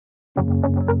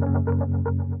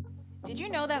Did you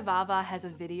know that Vava has a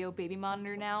video baby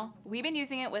monitor now? We've been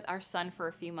using it with our son for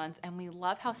a few months and we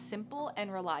love how simple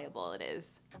and reliable it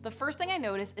is. The first thing I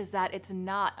noticed is that it's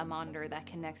not a monitor that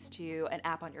connects to an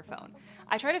app on your phone.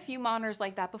 I tried a few monitors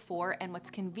like that before, and what's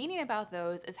convenient about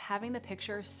those is having the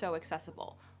picture so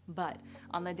accessible. But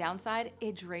on the downside,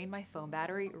 it drained my phone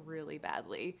battery really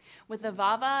badly. With the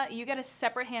Vava, you get a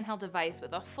separate handheld device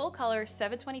with a full-color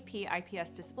 720p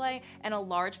IPS display and a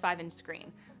large 5-inch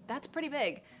screen. That's pretty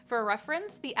big. For a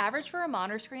reference, the average for a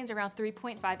monitor screen is around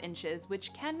 3.5 inches,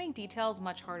 which can make details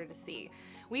much harder to see.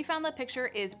 We found the picture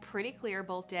is pretty clear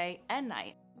both day and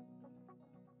night.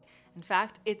 In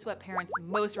fact, it's what parents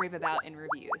most rave about in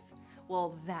reviews.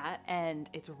 Well, that, and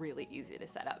it's really easy to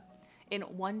set up. In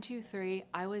 1, 2, 3,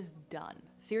 I was done.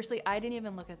 Seriously, I didn't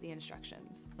even look at the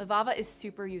instructions. The Vava is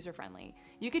super user-friendly.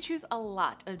 You could choose a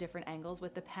lot of different angles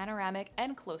with the panoramic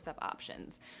and close-up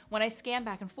options. When I scan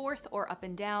back and forth or up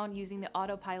and down using the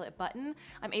autopilot button,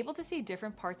 I'm able to see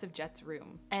different parts of Jet's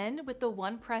room. And with the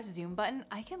one press zoom button,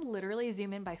 I can literally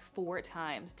zoom in by 4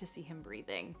 times to see him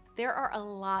breathing. There are a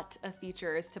lot of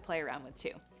features to play around with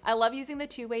too. I love using the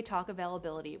two-way talk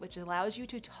availability, which allows you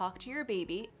to talk to your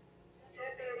baby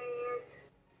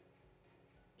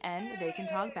and they can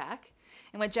talk back.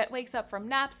 And when Jet wakes up from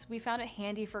naps, we found it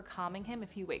handy for calming him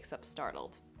if he wakes up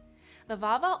startled. The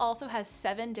Vava also has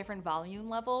 7 different volume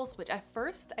levels, which at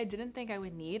first I didn't think I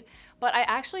would need, but I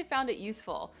actually found it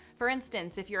useful. For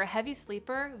instance, if you're a heavy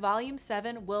sleeper, volume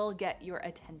 7 will get your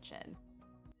attention.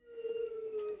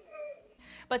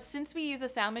 But since we use a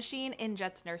sound machine in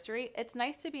Jet's nursery, it's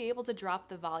nice to be able to drop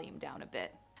the volume down a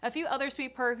bit. A few other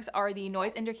sweet perks are the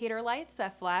noise indicator lights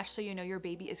that flash so you know your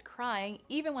baby is crying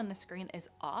even when the screen is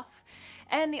off,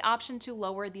 and the option to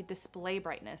lower the display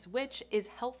brightness, which is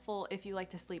helpful if you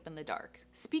like to sleep in the dark.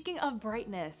 Speaking of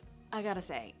brightness, I gotta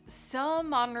say, some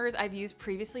monitors I've used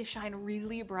previously shine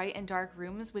really bright in dark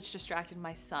rooms, which distracted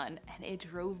my son, and it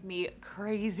drove me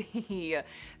crazy.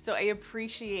 So I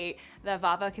appreciate that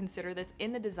Vava considered this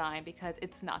in the design because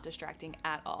it's not distracting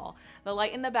at all. The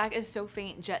light in the back is so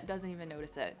faint, Jet doesn't even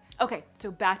notice it. Okay, so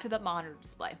back to the monitor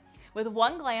display. With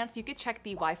one glance, you could check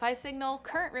the Wi-Fi signal,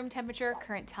 current room temperature,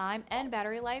 current time, and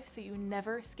battery life so you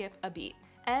never skip a beat.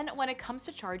 And when it comes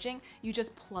to charging, you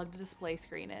just plug the display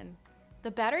screen in. The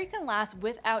battery can last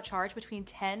without charge between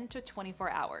 10 to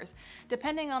 24 hours,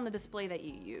 depending on the display that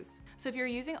you use. So if you're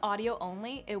using audio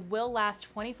only, it will last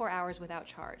 24 hours without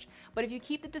charge. But if you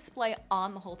keep the display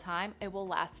on the whole time, it will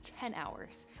last 10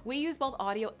 hours. We use both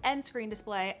audio and screen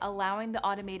display, allowing the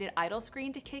automated idle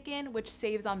screen to kick in, which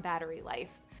saves on battery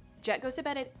life. Jet goes to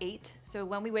bed at 8, so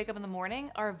when we wake up in the morning,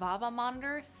 our Vava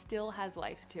monitor still has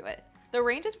life to it. The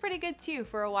range is pretty good too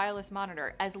for a wireless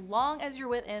monitor, as long as you're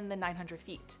within the 900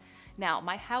 feet. Now,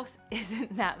 my house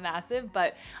isn't that massive,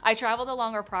 but I traveled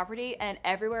along our property and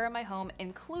everywhere in my home,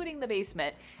 including the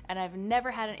basement, and I've never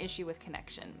had an issue with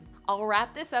connection. I'll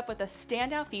wrap this up with a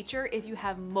standout feature if you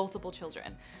have multiple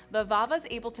children. The Vava is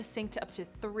able to sync to up to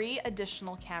 3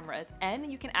 additional cameras,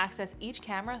 and you can access each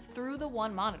camera through the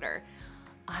one monitor.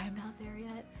 I'm not there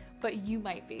yet, but you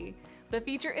might be. The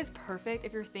feature is perfect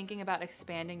if you're thinking about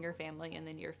expanding your family in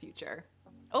the near future.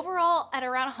 Overall, at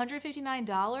around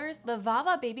 $159, the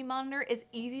Vava baby monitor is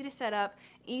easy to set up,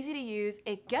 easy to use,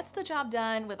 it gets the job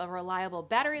done with a reliable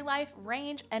battery life,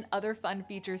 range, and other fun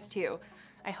features too.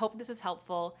 I hope this is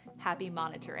helpful. Happy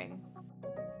monitoring.